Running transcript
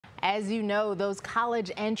As you know, those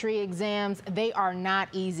college entry exams, they are not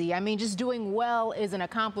easy. I mean, just doing well is an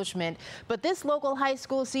accomplishment. But this local high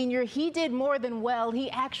school senior, he did more than well.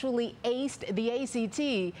 He actually aced the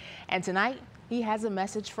ACT. And tonight, he has a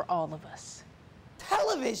message for all of us.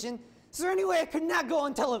 Television? Is there any way I could not go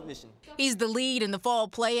on television? He's the lead in the fall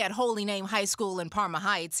play at Holy Name High School in Parma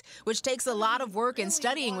Heights, which takes a lot of work and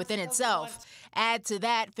studying within itself. Add to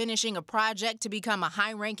that, finishing a project to become a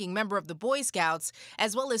high-ranking member of the Boy Scouts,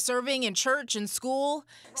 as well as serving in church and school.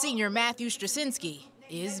 Senior Matthew Stracensky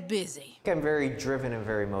is busy. I'm very driven and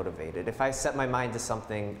very motivated. If I set my mind to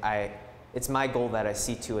something, it's my goal that I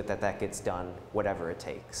see to it that gets done, whatever it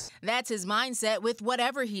takes. That's his mindset with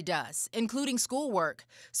whatever he does, including schoolwork.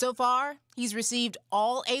 So far, he's received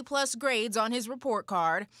all A+ grades on his report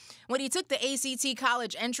card. When he took the ACT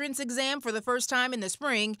college entrance exam for the first time in the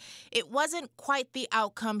spring, it wasn't quite the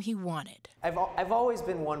outcome he wanted. I've always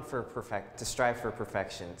been one to strive for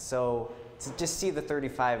perfection. So to just see the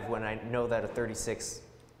 35 when I know that a 36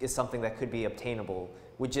 is something that could be obtainable,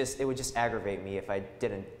 it would just aggravate me if I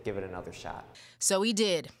didn't give it another shot. So he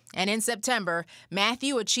did. And in September,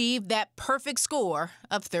 Matthew achieved that perfect score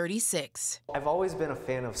of 36. I've always been a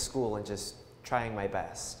fan of school and just trying my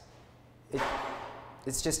best.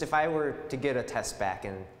 It's just if I were to get a test back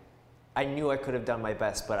and I knew I could have done my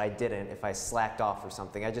best, but I didn't, if I slacked off or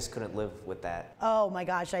something, I just couldn't live with that. Oh my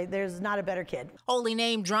gosh, there's not a better kid. Holy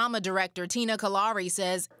Name drama director Tina Kalari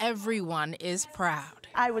says everyone is proud.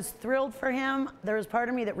 I was thrilled for him. There was part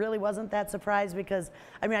of me that really wasn't that surprised because,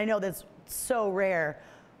 I mean, I know that's so rare,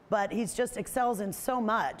 but he's just excels in so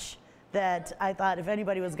much that I thought if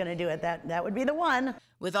anybody was going to do it, that would be the one.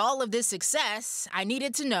 With all of this success, I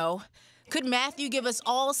needed to know, could Matthew give us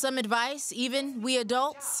all some advice, even we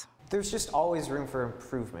adults? There's just always room for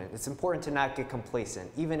improvement. It's important to not get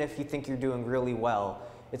complacent. Even if you think you're doing really well,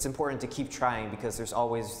 it's important to keep trying because there's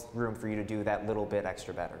always room for you to do that little bit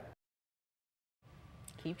extra better.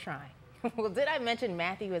 Keep trying. Well, did I mention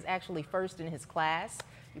Matthew is actually first in his class?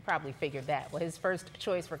 You probably figured that. Well, his first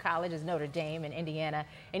choice for college is Notre Dame in Indiana,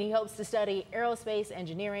 and he hopes to study aerospace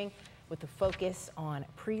engineering with a focus on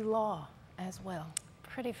pre-law as well.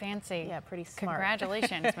 Pretty fancy. Yeah, pretty smart.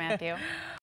 Congratulations, Matthew.